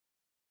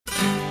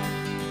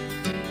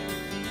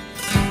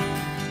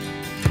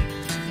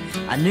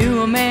I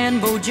knew a man,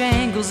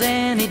 Bojangles,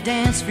 and he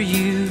danced for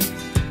you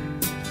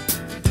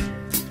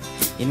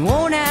in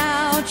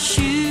worn-out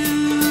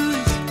shoes,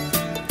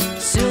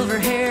 silver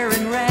hair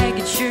and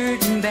ragged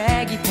shirt and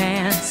baggy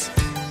pants,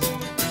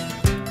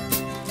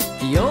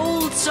 the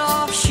old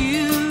soft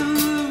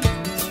shoe.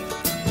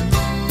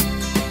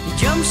 He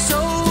jumped so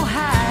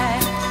high,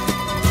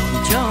 he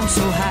jumped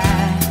so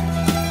high,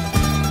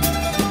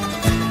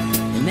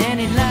 and then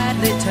he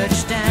lightly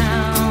touched down.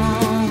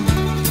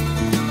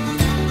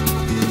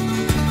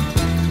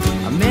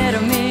 I met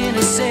him in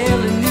a sail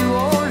in New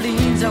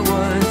Orleans. I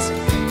was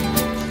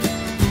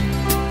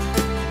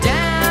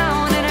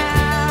down and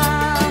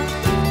out.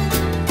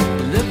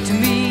 It looked to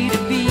me to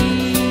be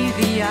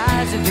the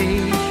eyes of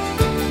age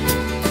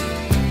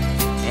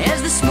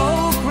as the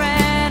smoke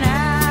ran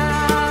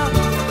out.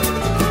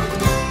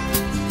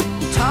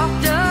 He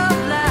talked of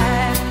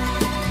life,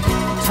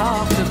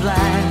 talked of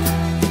life.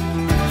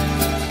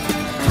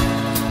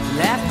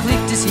 Laugh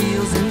clicked his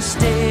heels and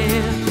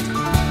stepped.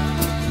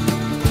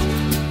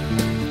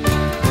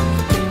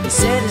 He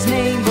said his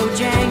name,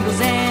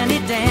 Bojangles, and he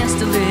danced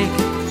a lick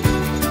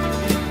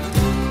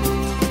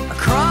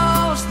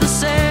across the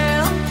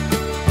cell.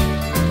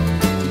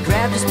 He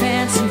grabbed his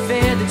pants and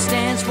feathered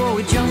stance, for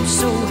he jumped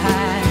so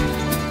high.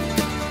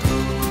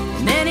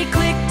 And then he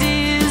clicked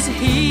his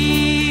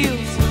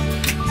heels.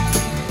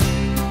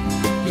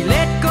 He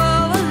let go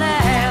a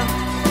laugh,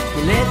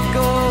 he let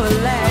go a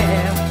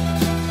laugh,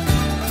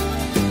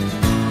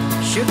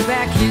 shook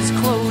back his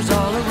clothes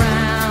all around.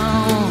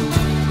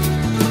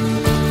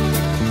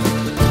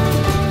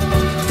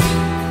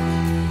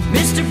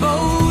 Mr.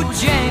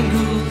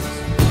 Bojangles,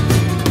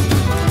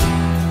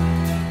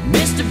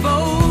 Mr.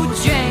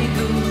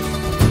 Bojangles,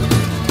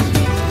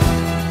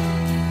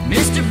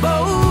 Mr.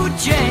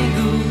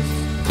 Bojangles,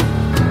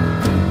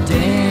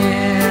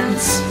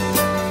 dance.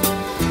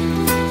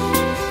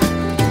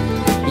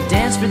 He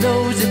danced for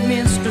those at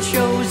minstrel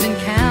shows and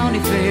county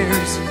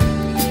fairs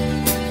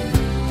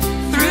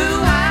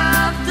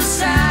throughout the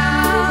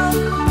South.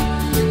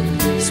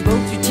 He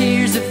spoke through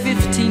tears of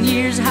 15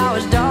 years how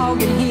his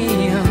dog and him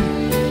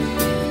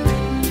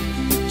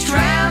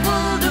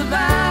traveled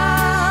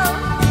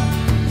about.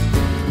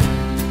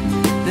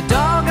 The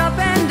dog up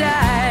and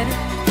died,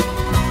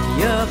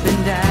 he up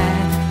and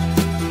died.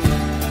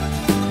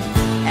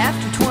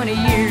 After 20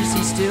 years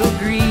he still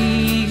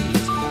grieves.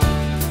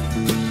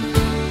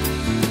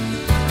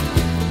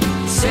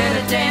 He said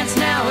I dance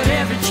now at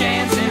every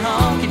chance in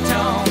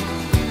honky-tonk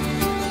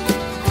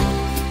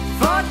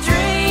for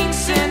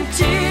drinks and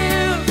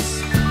tips,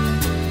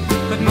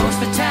 but most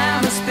of the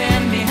time I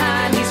spend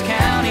behind these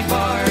county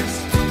bars,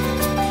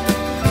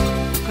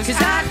 'cause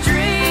I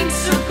drink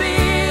so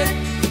bit.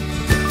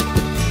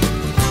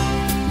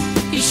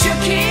 He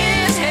shook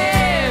his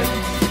head,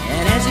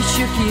 and as he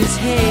shook his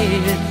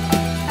head,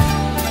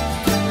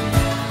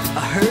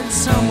 I heard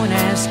someone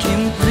ask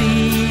him,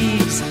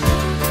 please,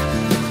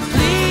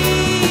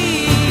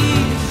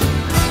 please,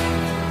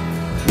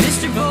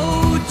 Mr.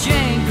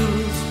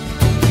 Bojangles,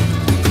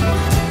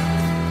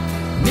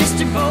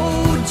 Mr.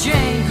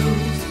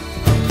 Bojangles,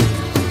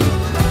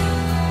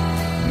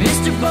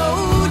 Mr.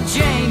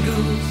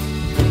 Bojangles,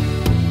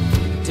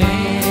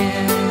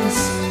 dance.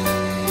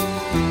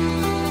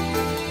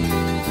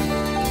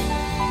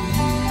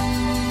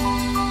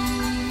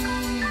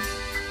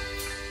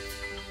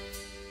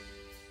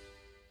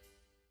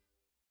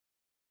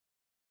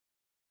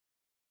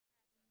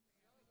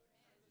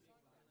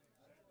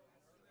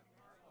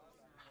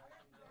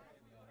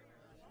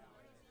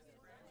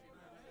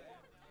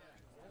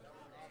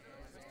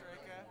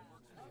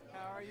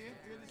 How are you?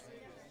 Good to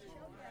see you.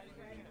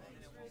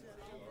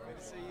 Good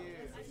to see you.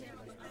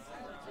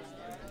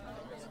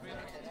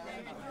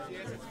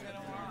 Yes, it's been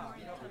a while. A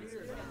couple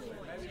years.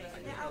 Maybe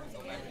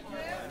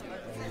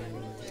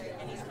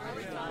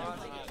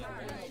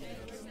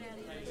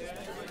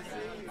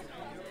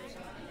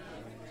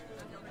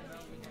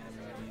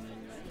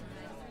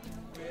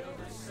Will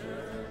the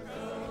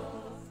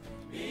circle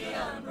be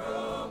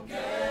unbroken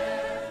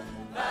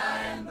by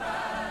and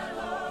by,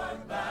 Lord,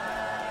 by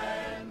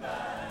and by?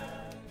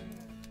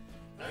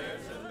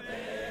 There's a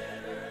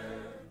better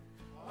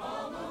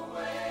on the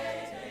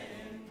way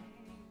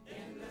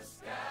in the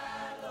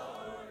sky,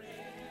 Lord,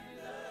 in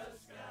the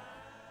sky.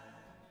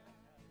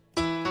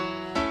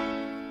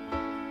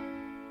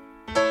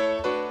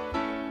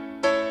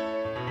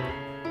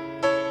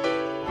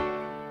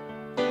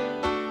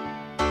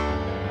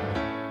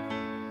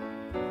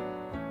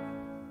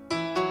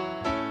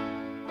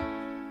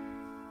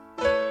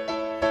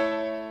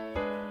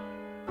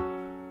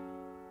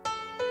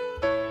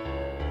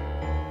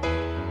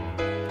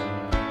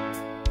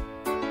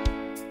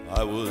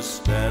 I was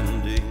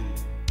standing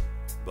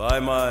by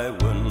my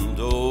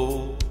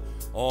window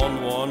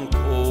on one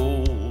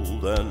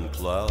cold and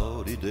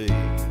cloudy day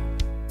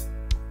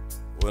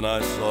when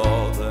I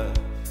saw that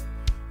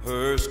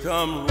hearse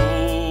come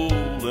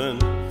rolling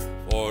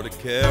for to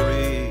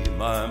carry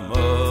my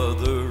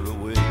mother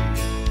away.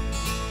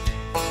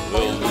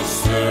 Will the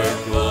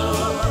circle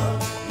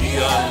be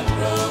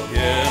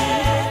unbroken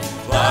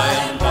by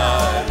and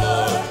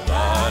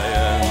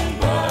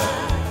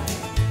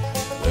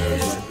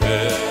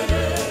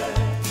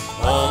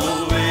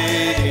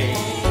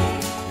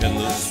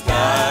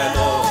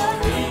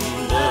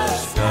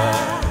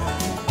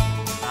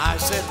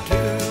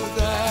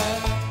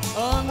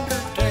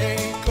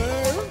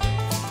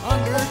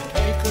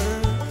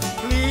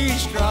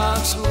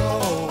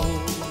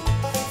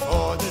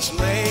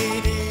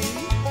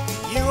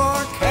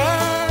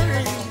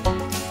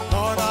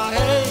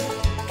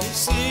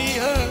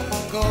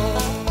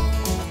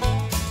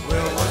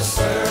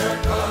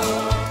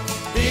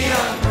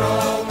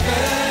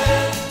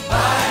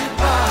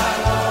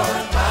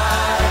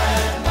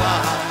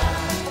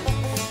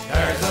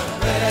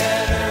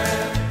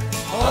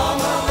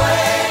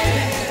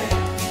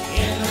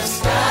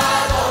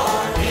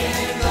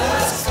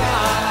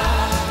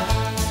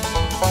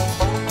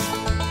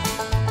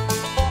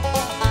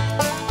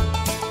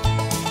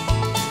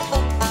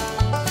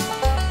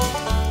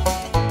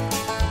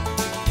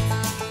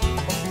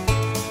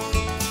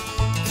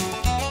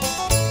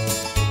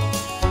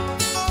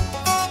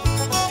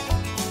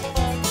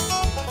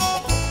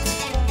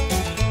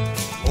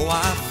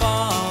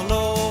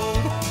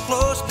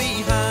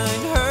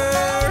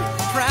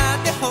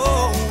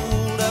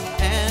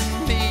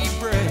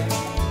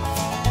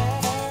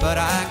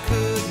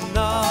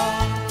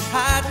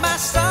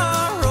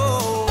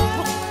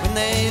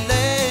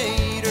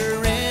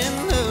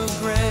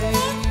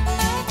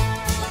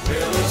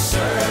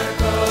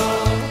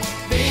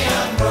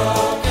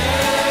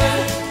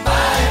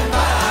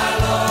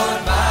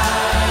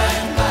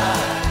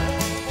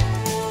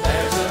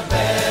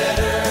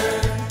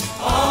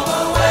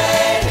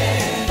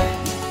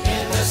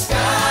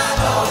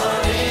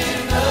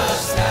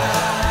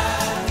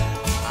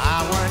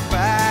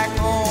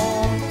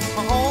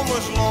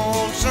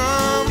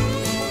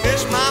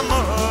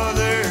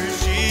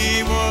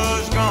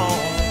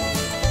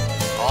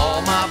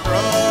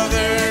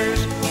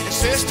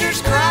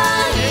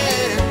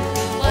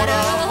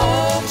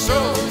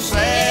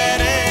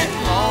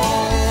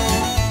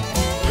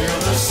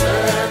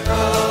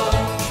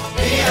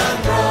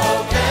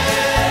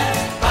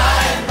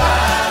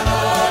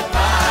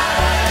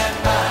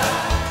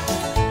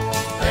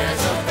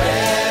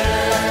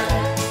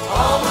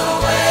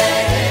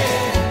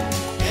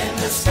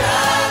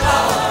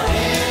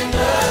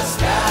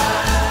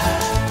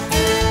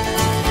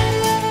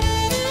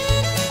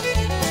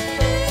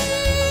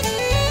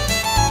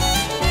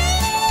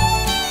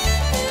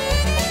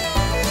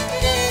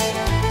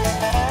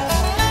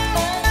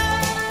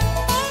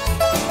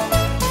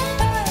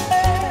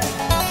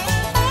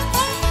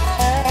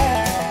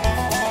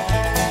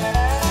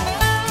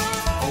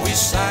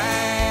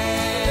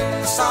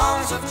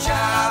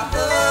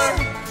childhood,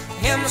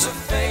 hymns of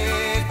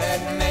faith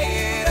that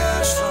made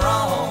us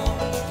strong,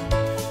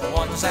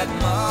 ones that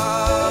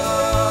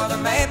Mother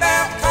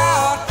Maybell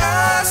taught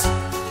us,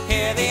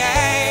 hear the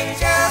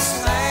angels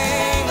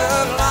sing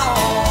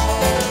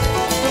along.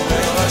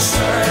 Will a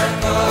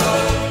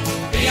circle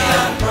be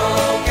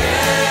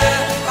unbroken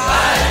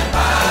by and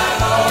by,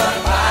 Lord,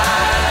 by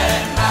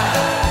and by?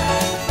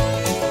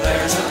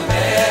 There's a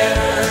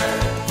better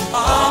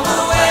on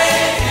the way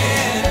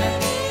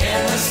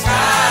in the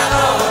sky,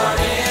 Lord,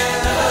 in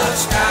the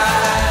sky.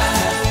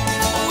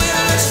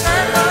 Will a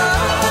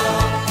circle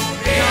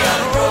be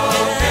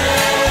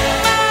unbroken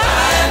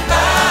by and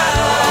by,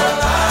 Lord,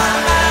 by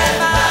and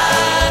by?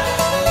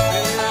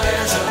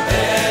 There's a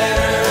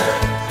better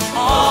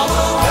on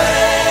the way.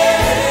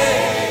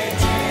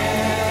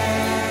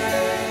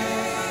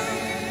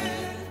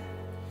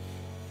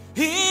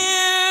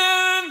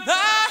 In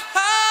the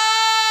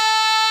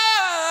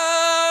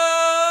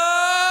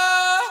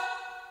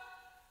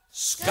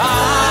sky,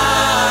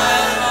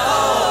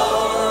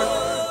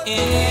 Lord,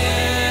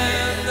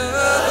 in the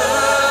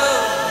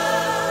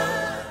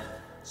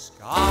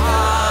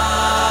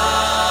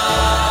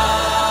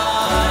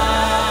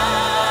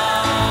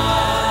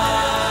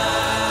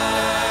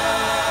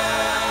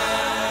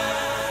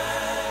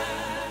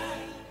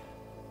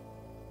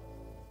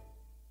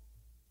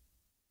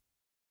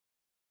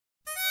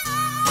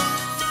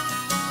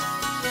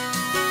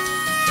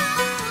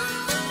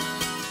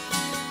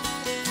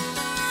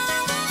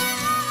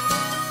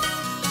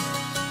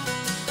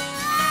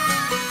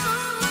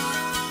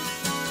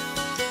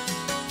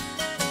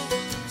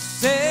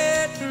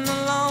sitting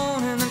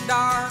alone in the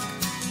dark,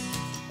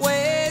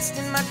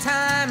 wasting my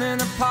time in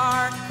the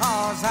park,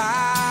 'cause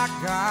I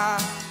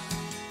got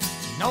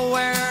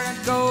nowhere to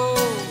go.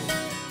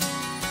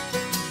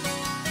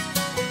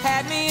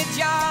 Had me a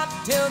job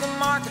till the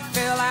market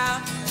fell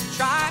out,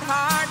 tried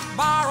hard to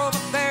borrow,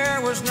 but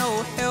there was no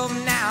help.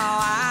 Now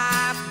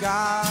I've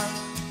got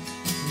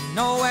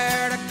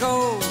nowhere to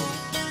go.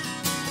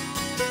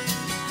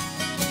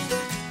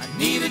 I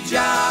need a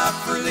job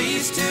for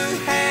these two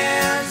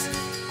hands.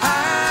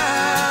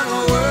 I'm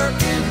a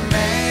working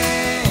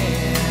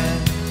man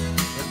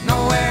with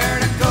nowhere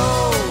to go.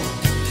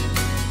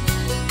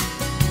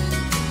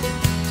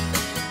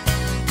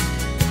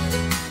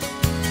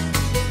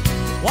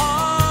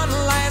 One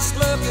last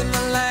look at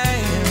my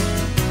land,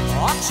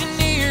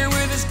 auctioneer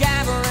with his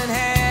gavel in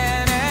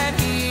hand, and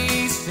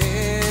he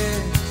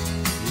says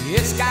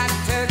it's got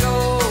to go.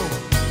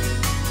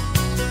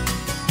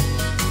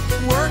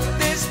 Worked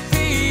this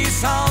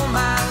piece all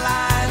my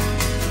life,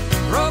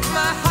 broke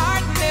my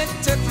heart and it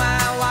took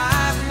my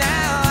wife.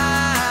 Now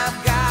I've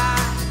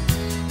got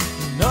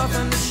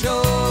nothing to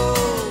show.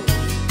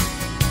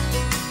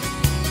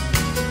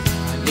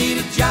 I need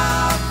a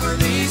job for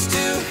these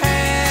two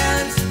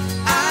hands.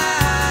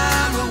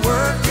 I'm a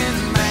working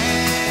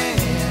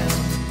man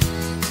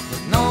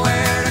with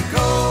nowhere to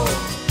go.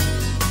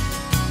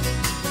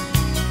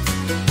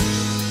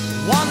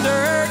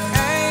 Wandered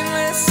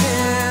aimless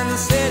in the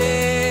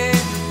city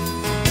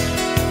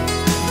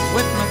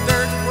with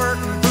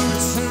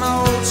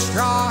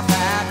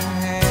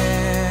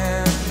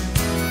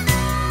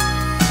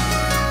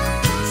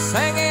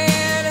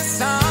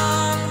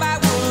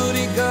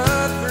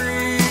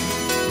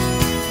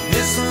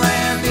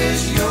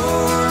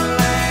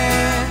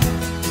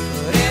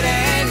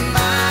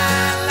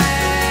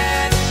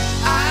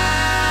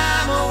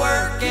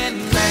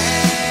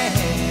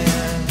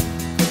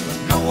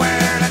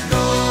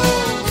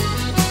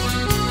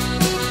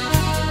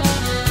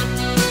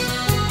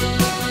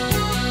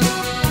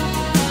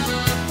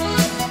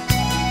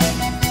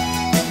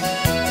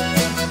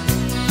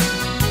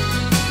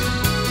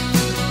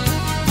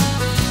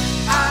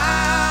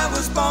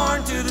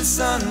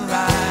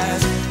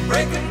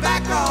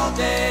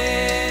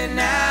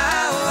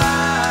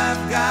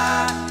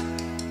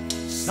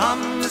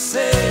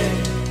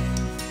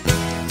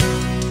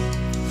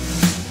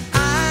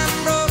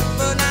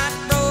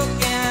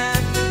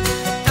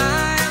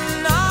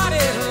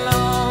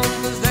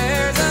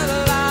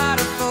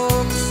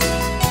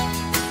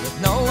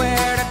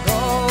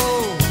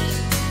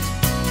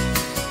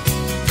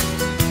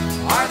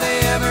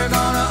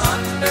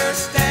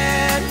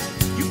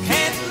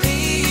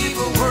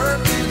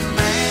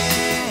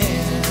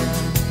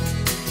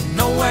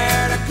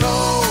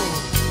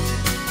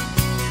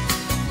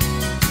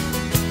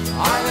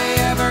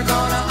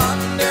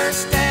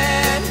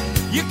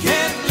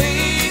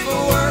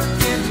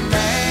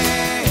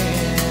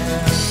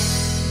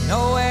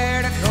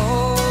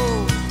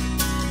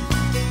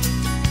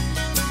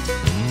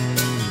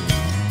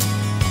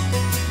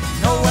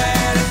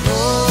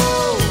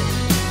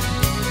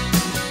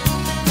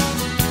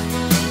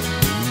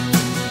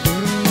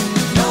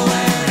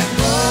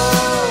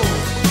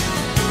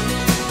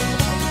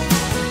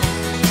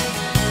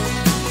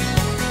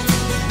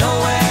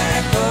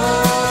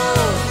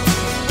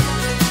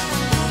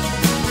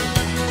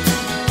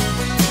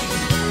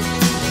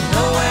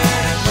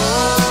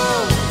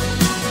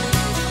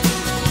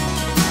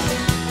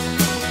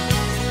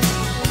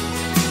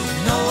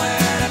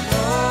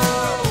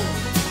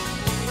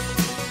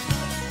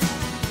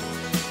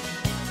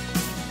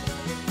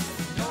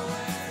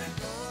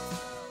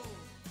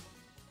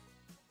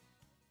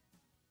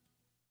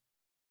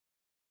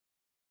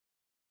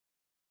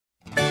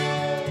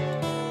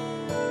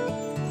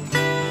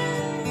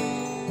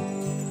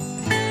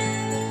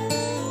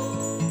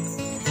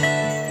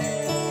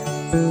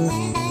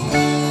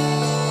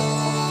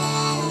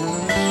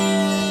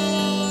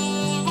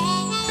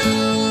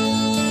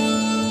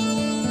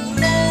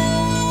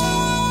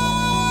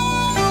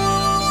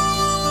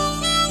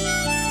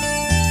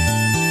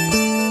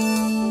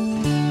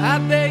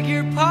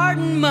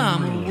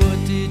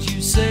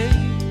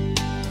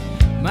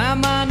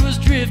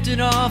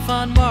off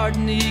on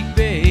Martinique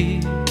Bay.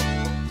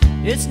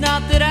 It's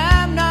not that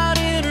I'm not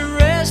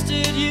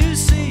interested, you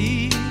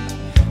see.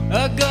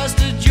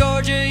 Augusta,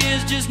 Georgia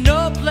is just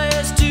no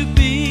place to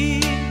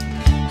be.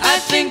 I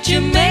think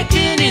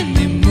Jamaican in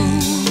the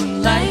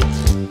moonlight,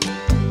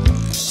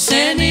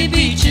 sandy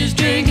beaches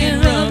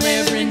drinking rum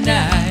every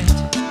night.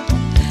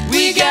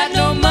 We got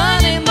no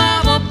money,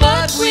 mama,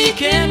 but we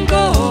can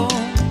go.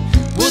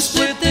 We'll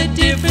split the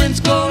difference,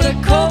 go to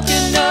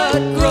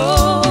Coconut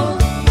Grove.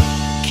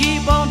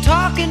 Keep on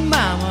talking,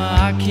 mama,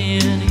 I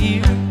can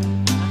hear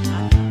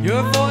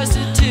your voice,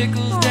 it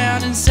tickles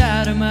down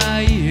inside of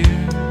my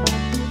ear.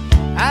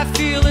 I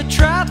feel a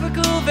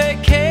tropical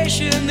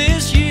vacation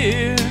this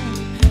year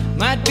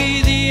might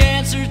be the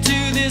answer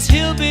to this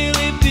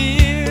hillbilly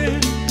beer.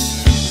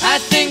 I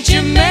think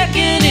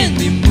Jamaican in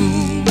the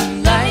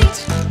moonlight,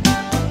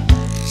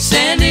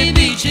 sandy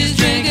beaches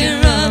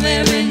drinking rum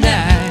every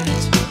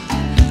night.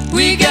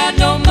 We got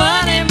no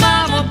money,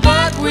 mama,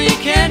 but we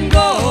can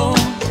go.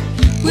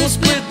 We'll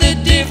split the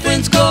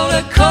difference, go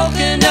to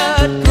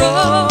Coconut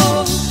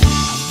Grove.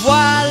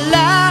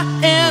 Voila,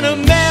 an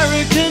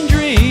American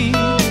dream,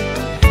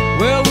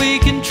 where we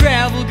can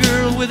travel,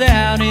 girl,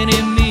 without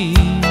any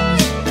means.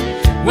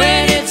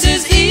 When it's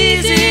as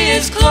easy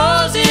as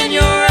closing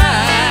your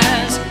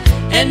eyes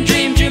and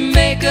dream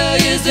Jamaica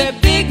is a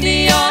big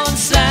neon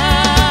sign.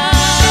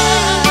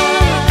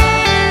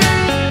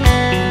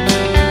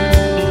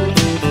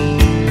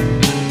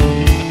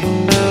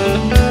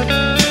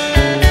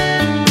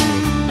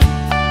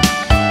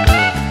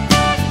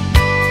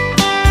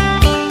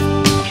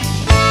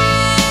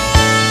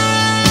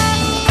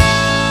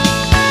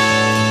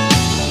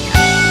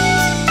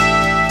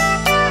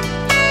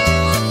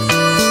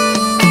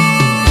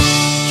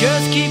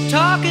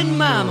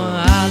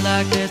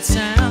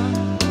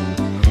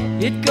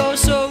 It goes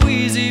so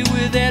easy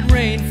with that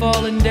rain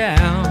falling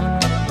down.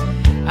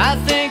 I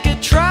think a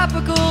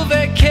tropical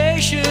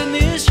vacation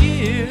this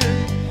year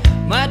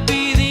might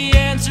be the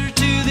answer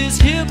to this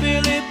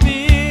hillbilly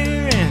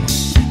beer. And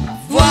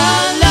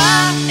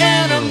voila,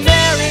 an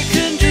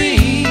American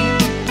dream.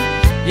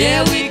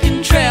 Yeah, we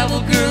can travel,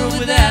 girl,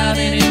 without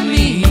any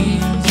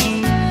means.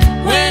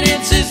 When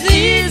it's as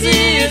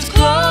easy as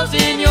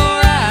closing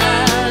your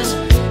eyes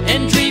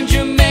and dream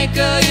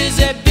Jamaica is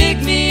a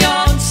big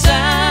neon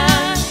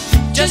sign.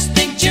 Just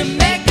think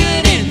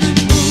Jamaican in the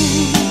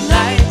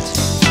moonlight,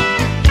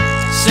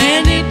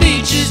 sandy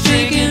beaches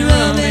drinking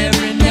rum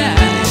every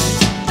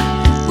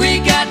night. We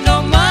got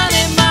no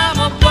money,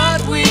 mama,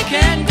 but we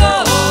can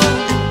go.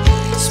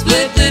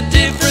 Split the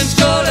difference,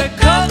 go to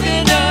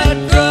Coconut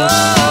Grove.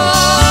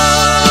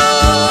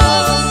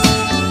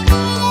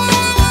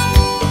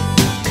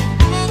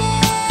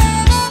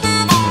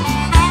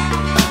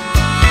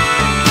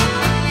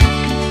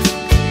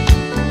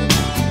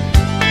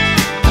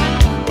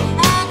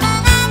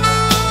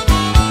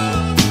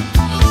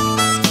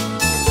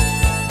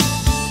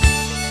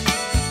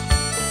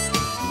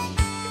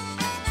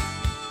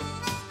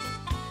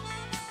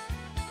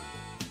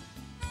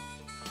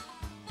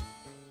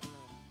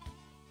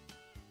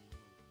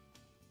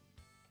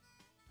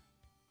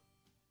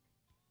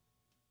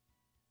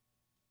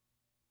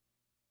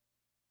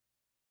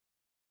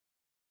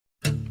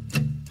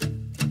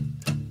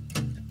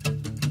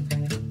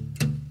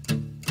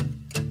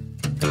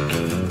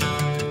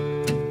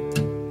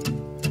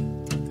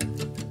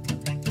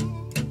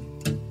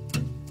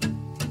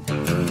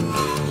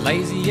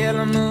 Lazy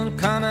yellow moon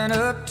coming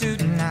up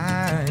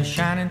tonight,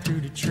 shining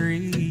through the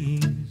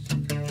trees.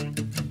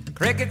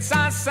 Crickets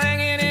are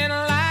singing and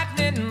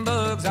lightning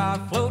bugs are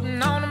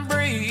floating on the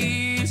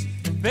breeze.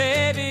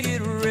 Baby,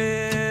 get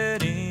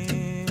ready.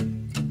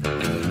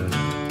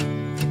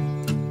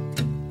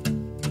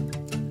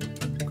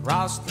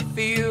 Across the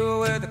field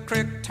where the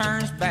creek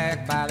turns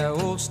back by the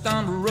old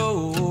stumble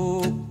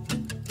road,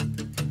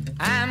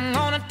 I'm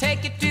gonna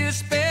take you to a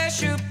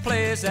special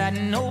place that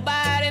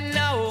nobody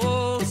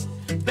knows.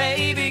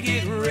 Baby,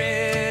 get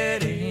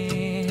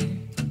ready.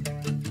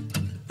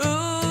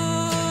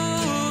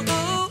 Ooh,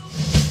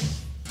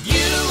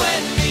 you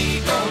and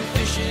me going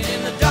fishing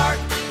in the dark,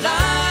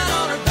 lying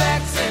on our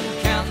backs and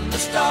counting the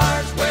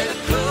stars where the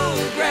cool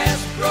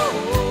grass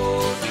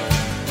grows.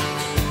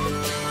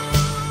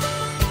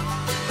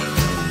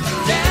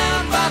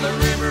 Down by the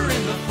river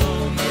in the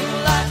full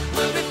moonlight,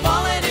 we'll be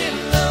falling in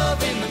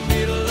love in the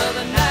middle of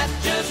the night,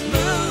 just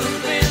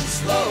moving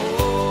slow.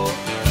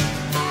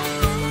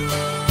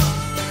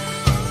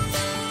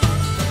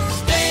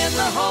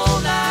 The whole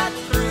night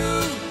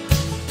through,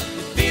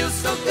 it feels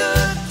so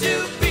good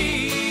to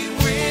be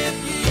with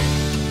you.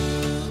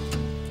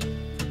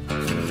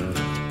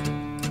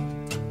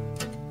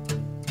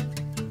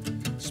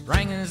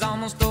 Spring is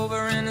almost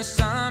over and the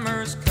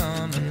summer's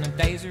coming, the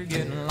days are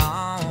getting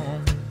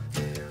long.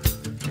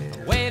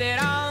 I waited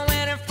all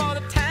winter for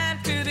the time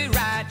to be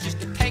right, just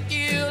to take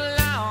you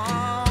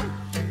along.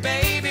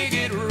 Baby,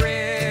 get ready.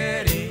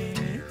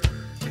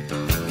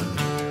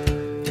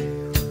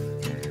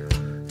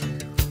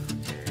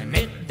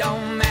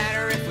 Don't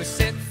matter if we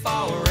sit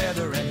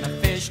forever and the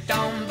fish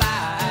don't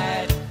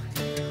bite.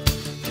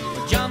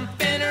 We'll jump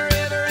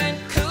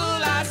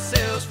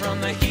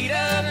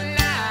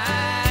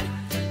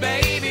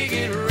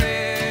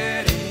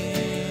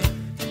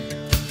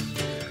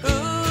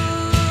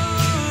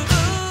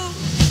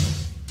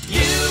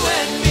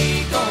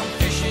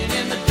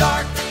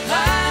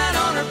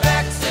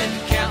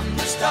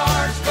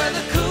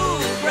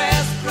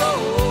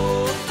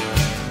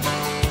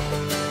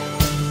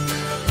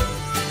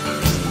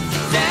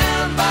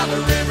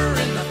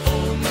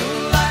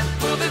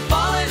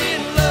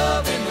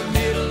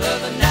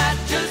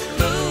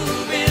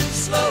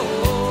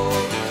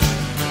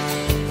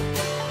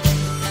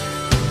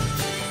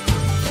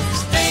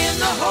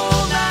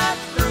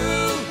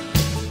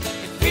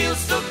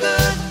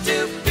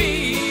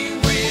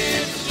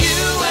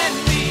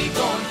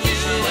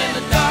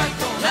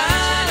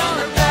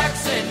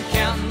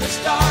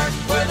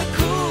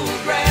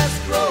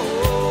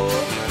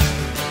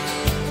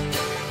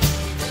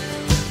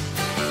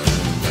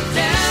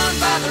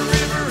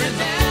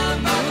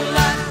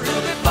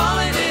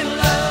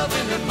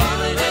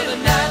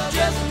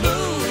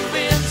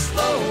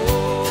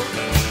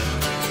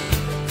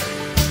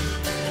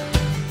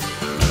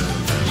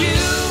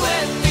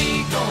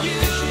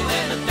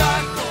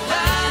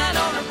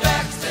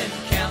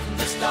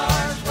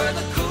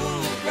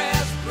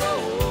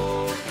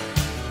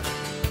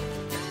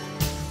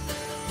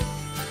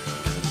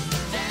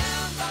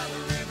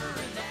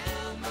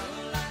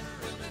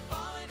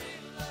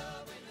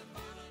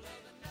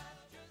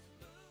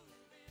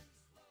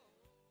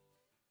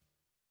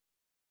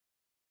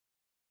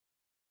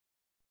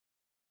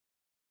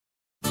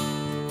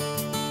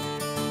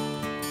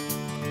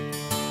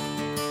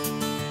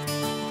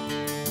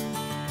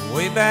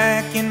Way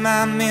back in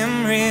my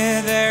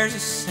memory, there's a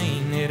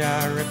scene that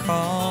I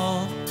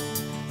recall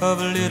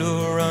of a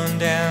little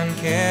rundown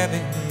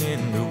cabin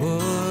in the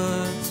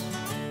woods,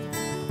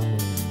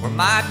 where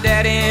my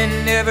daddy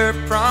never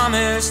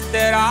promised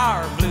that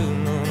our blue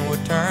moon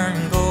would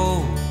turn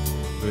gold,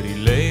 but he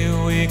lay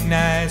awake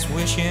nights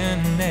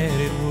wishing that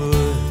it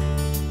would.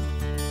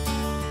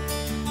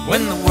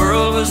 When the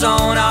world was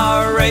on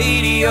our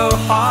radio,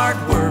 hard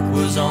work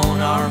was on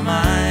our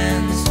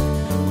minds.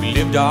 We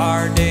lived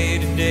our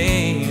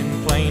day-to-day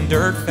in plain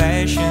dirt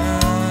fashion,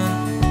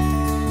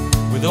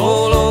 with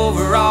old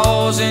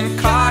overalls and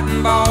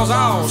cotton balls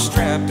all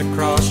strapped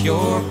across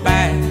your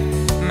back.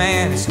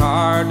 Man, it's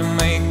hard to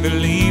make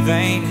believe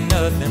ain't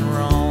nothing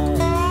wrong.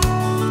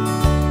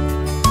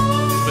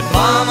 But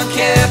Mama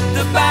kept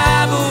the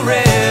Bible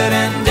read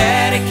and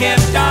Daddy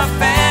kept our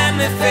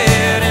family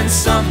fed, and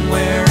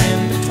somewhere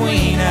in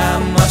between I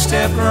must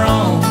have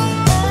grown.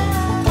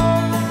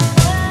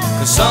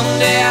 'Cause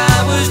someday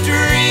I was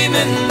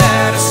dreaming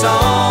that a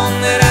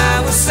song that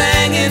I was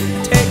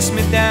singing takes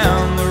me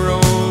down the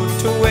road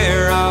to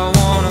where I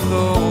wanna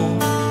go.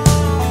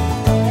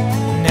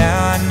 Now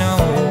I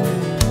know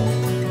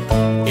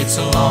it's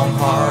a long,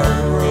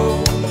 hard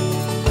road.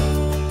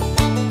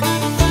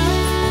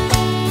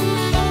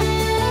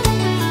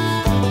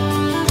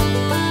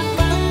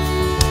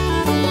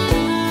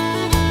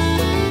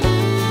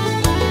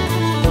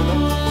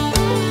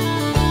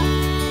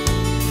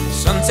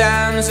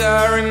 Sometimes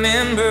I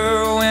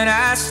remember when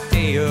I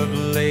stay up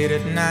late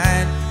at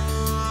night.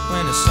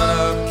 When the sun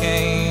up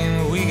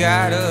came, we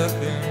got up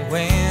and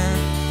went.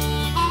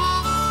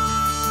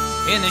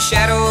 In the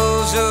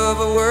shadows of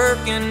a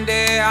working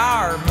day,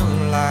 our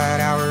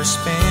moonlight hours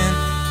spent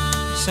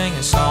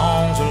singing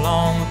songs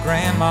along with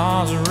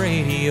Grandma's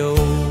radio.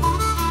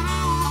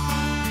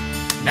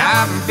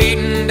 Now I've been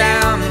beating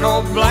down an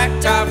old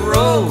blacktop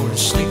road,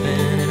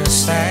 sleeping in a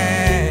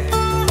sack,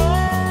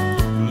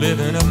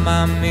 living up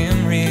my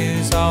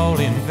memories all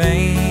in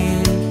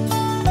vain.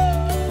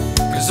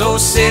 'Cause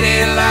those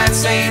city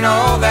lights ain't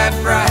all that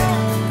bright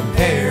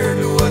compared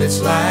to what it's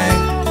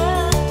like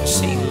to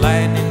see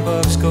lightning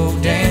bugs go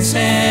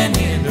dancing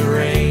in the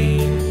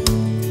rain.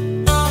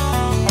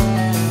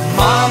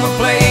 Mama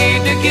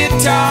played the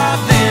guitar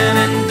then,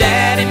 and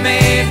Daddy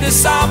made the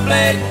saw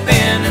blade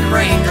bend, and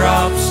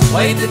raindrops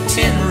played the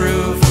tin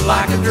roof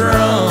like a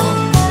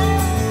drum.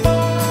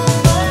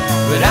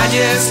 But I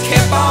just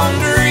kept on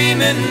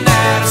dreaming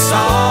that a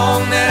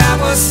song that I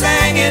was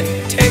singing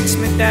takes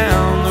me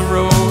down the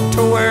road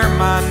to where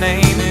my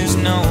name is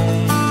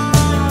known.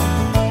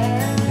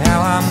 Now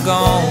I'm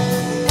gone,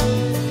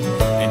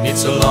 and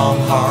it's a long,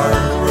 hard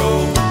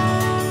road.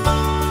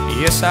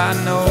 Yes, I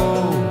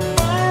know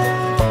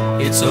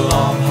it's a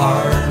long,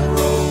 hard road.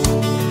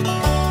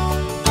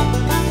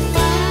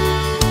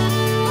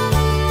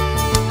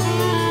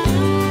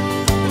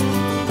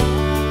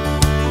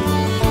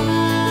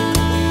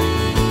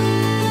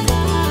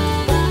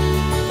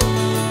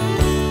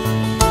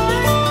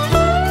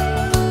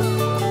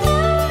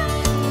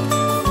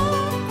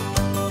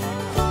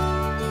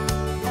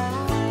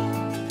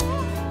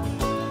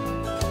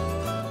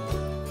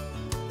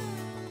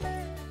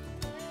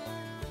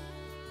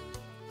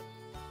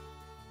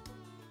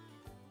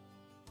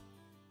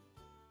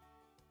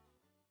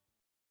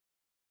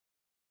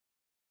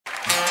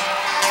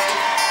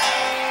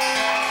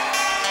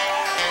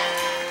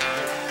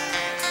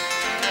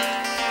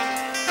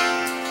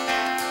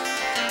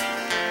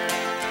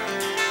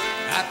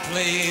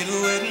 Played a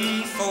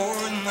wedding for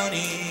the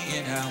money,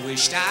 and I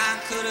wished I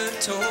could have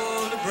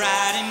told the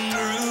bride and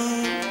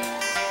groom.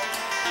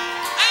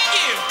 Thank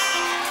you!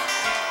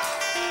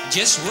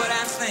 Just what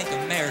I think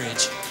of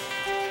marriage,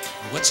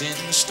 what's in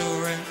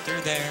store after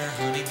their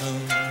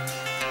honeymoon.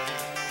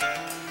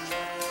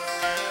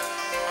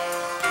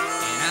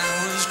 And I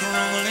was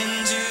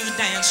grumbling to the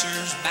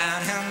dancers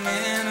about how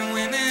men and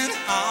women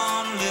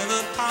all live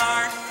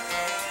apart.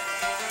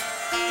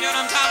 You know what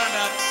I'm talking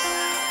about?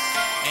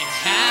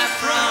 Half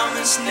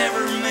promise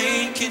never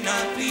made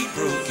cannot be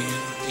broken.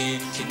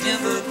 It can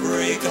never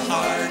break a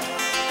heart.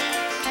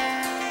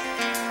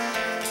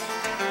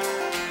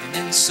 And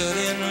then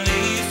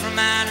suddenly from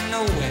out of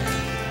nowhere,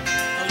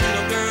 a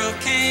little girl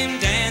came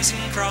dancing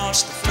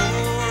across the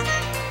floor.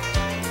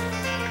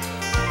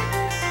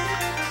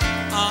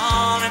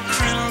 All her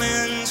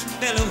crinolines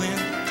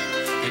billowing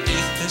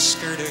beneath the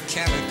skirt of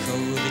calico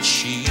that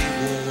she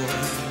wore.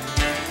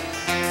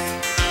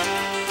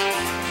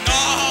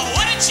 Oh,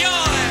 what a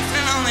joy!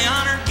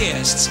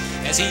 Guests,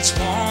 as each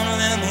one of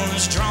them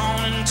was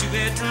drawn into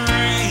a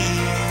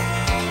dream.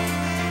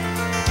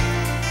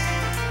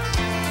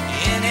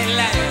 And they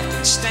laughed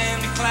and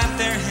stamped and clapped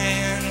their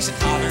hands and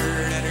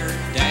hollered at her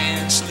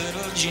dance,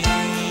 little Jean.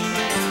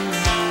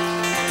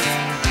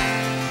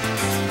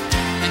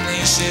 And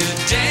they said,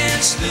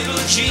 dance,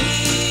 little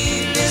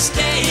Jean, this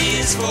day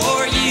is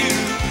for you.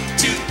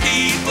 Two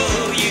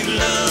people you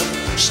love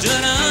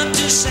stood up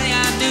to say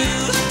I do.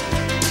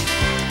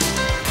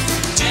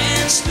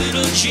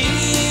 Little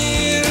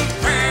Jean, the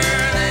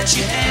prayer that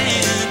you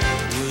had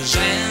was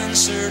answered.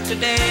 answer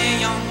today.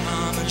 Your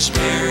mama's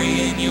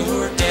burying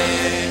your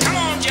dad. Come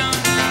on, John.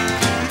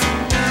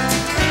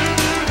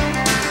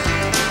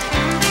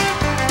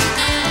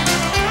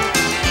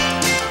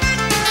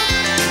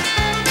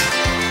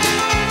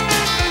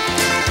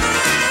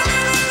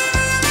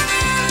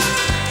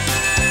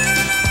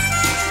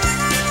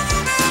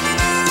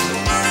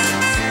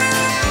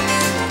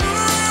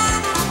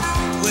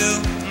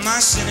 My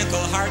cynical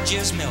heart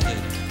just melted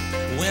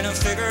when I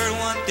figured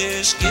what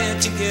this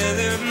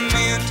get-together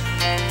meant,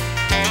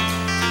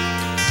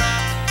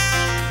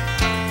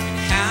 and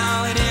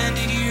how it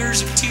ended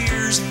years of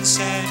tears and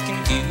sad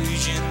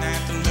confusion that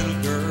the little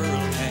girl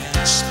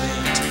had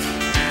spent.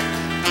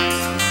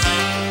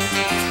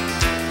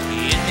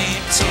 And they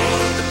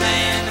told the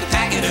man to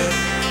pack it up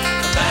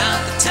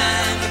about the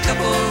time the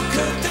couple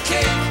cut the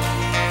cake.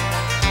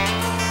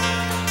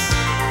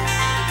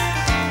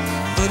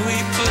 But we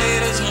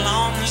played as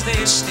long as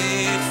they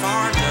stayed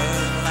for the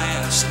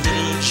last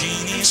little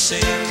genie's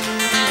sake.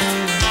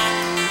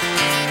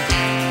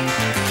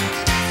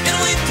 And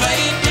we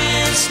played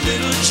dance,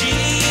 little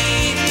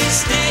genie,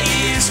 this day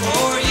is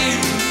for you.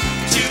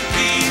 Two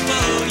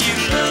people you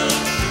love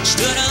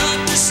stood up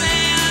to say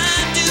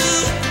I do,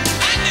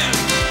 I do.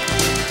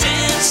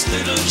 Dance,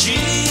 little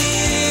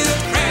genie, the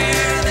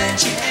prayer that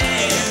you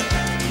had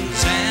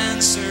was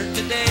answered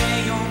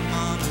today. Your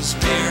mama's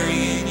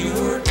burying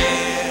your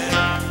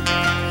dad.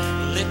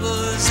 It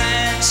was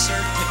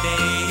answered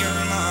today. Your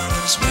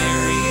mama's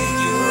burying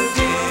your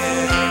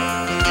dad.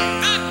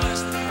 God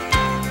bless them.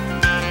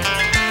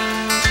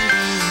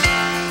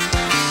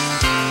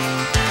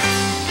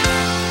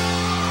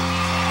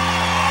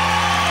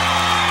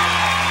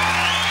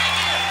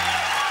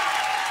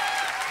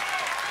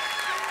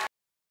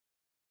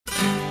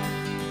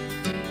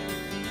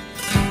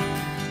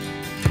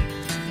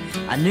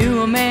 I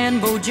knew a man,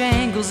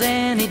 Bojangles,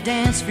 and he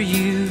danced for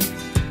you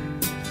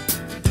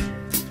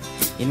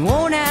in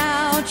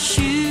worn-out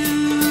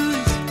shoes,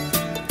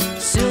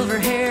 silver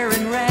hair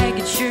and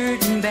ragged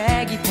shirt and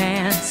baggy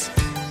pants,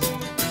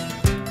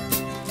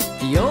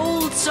 the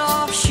old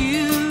soft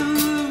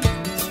shoe.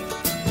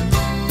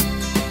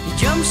 He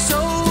jumped so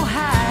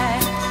high,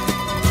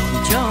 he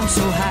jumped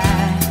so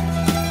high,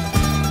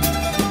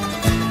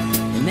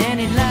 and then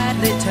he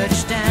lightly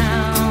touched down.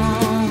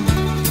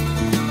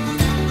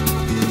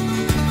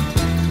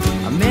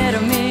 I met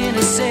him in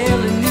a sail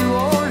in New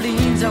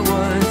Orleans. I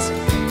was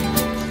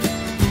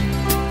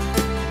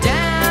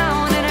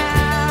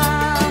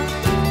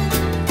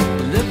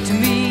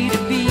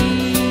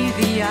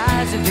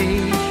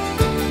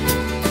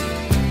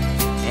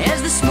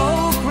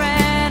smoke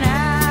ran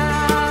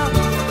out.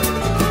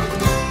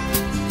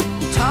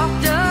 He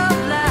talked of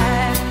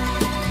life,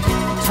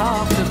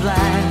 talked of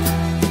life.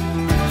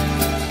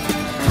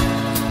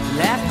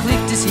 Laugh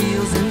clicked his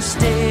heels and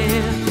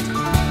stepped.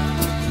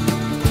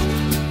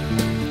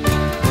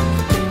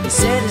 He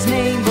said his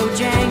name,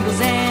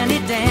 Bojangles, and he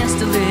danced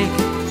a lick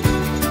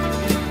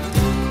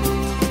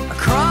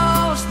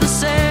across the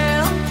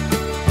cell.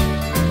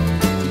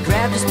 He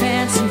grabbed his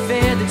pants and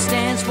feathered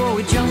stance, for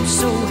he jumped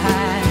so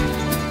high.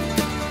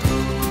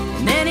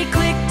 And then he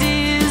clicked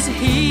his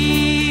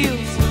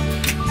heels.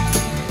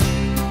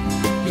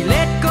 He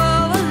let go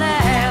a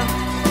laugh,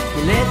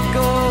 he let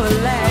go a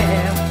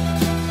laugh.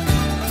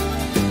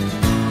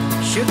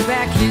 Shook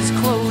back his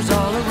clothes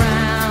all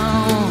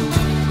around.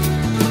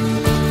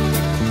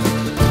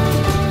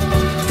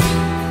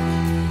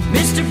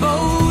 Mr.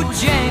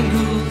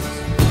 Bojangles,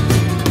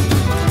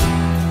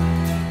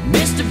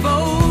 Mr.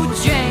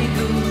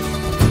 Bojangles,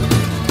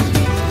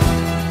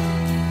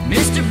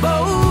 Mr.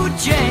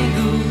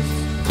 Bojangles.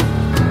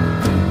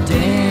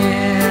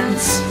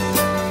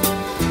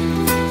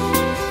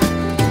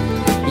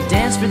 He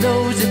danced for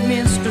those at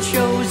minstrel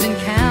shows and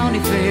county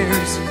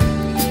fairs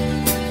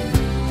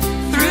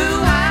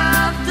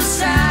throughout the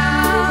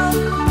South.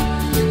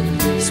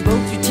 He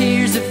spoke through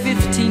tears of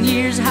 15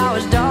 years how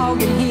his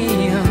dog and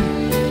him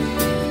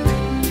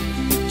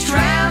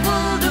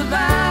traveled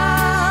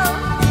about.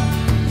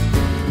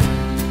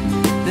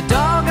 The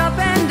dog up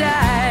and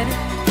died,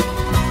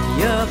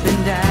 he up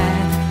and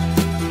died.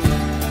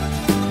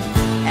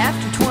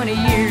 After 20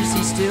 years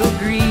he still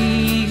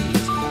grieves.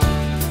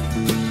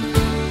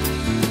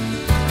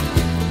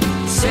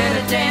 Said I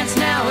dance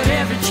now at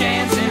every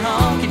chance in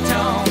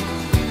honky-tonk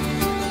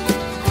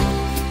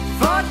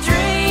for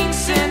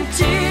drinks and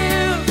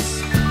tips,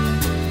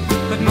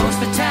 but most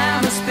of the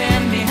time I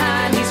spend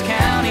behind these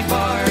county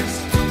bars,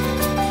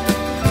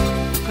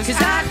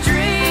 'cause I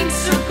drink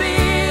so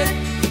bit.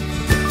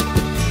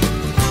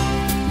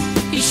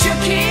 He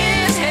shook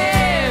his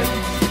head,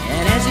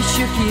 and as he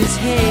shook his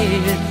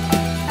head,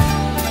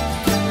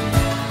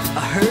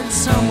 I heard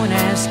someone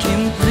ask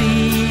him,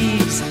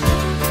 please,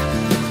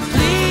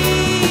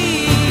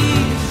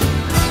 please,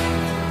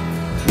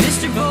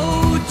 Mr.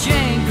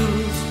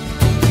 Bojangles,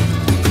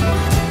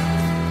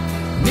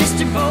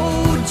 Mr.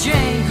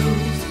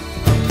 Bojangles,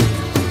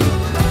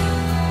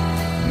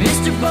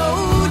 Mr.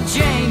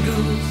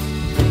 Bojangles,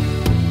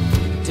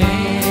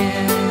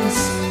 dance.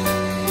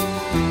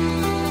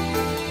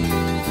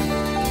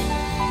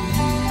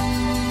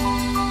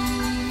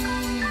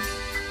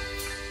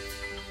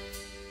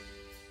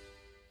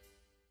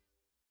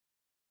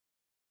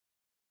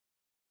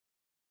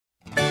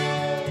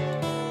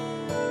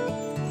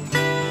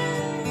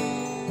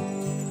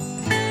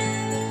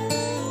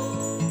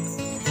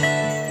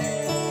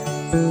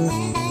 I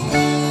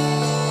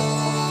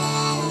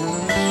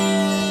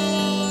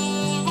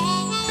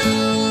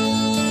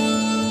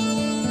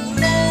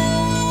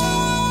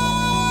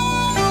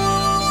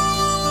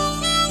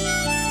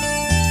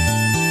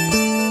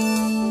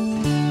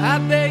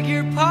beg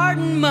your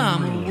pardon,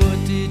 Mama,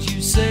 what did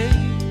you say?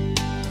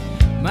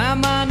 My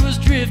mind was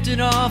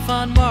drifting off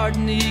on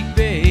Martinique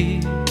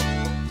Bay.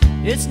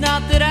 It's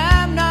not that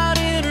I'm not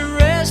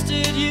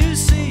interested, you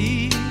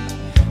see.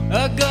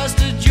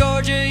 Augusta,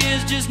 Georgia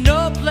is just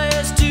no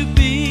place to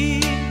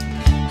be.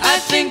 I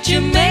think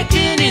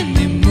Jamaican in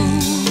the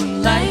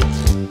moonlight,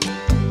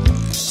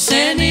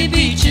 sandy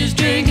beaches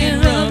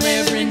drinking rum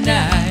every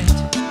night.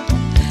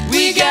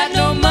 We got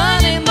no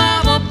money,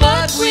 Mama,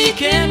 but we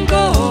can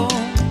go.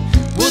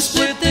 We'll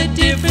split the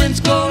difference,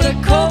 go to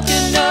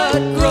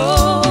Coconut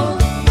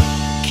Grove.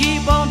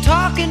 Keep on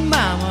talking,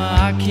 Mama,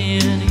 I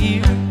can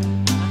hear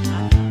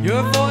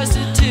your voice,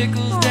 it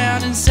tickles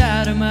down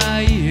inside of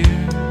my ear.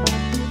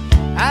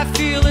 I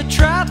feel a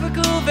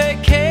tropical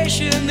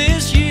vacation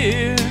this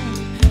year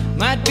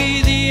might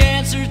be the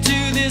answer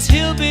to this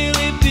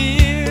hillbilly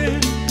beer.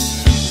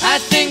 I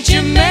think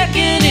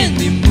Jamaican in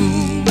the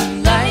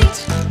moonlight,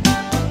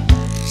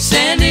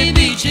 sandy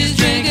beaches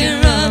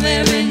drinking rum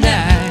every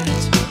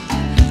night.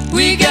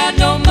 We got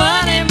no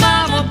money,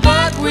 Mama,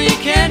 but we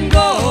can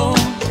go.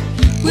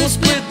 We'll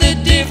split the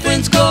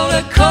difference, go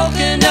to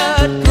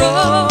Coconut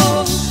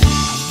Grove.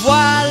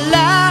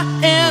 Voila,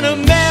 an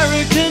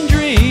American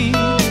dream,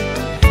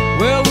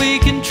 where we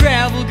can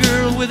travel,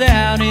 girl,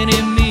 without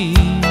any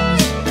means.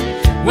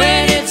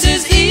 When it's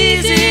as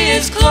easy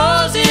as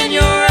closing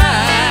your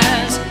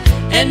eyes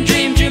and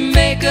dream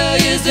Jamaica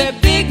is a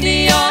big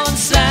neon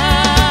sign.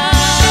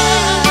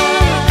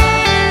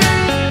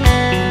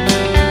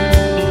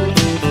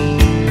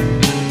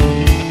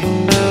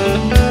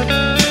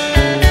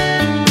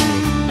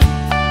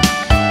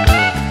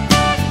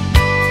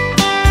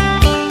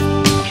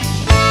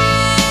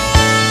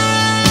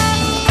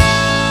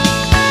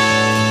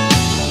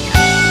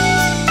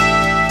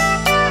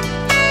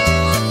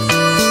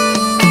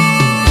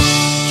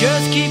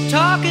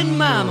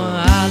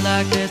 Mama, I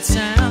like that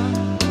sound.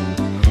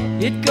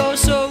 It goes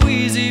so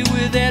easy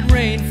with that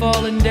rain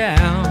falling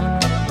down.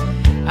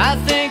 I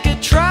think a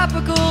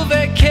tropical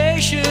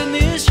vacation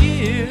this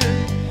year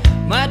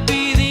might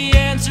be the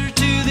answer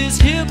to this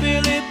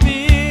hillbilly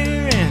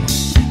beer. And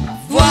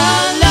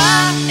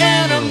voila,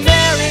 an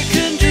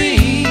American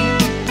dream.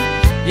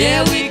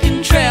 Yeah, we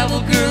can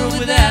travel, girl,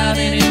 without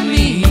any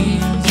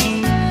means.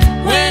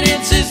 When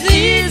it's as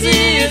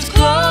easy as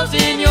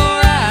closing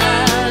your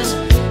eyes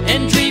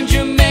and dream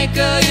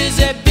Jamaica is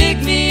a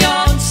big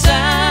neon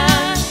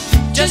sign.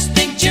 Just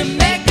think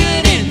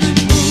Jamaican in the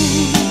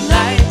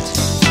moonlight,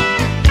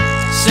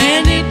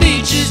 sandy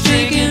beaches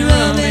drinking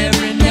rum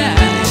every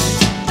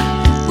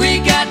night. We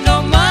got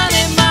no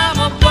money,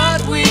 Mama,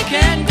 but we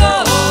can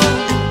go.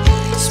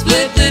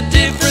 Split the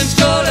difference,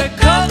 go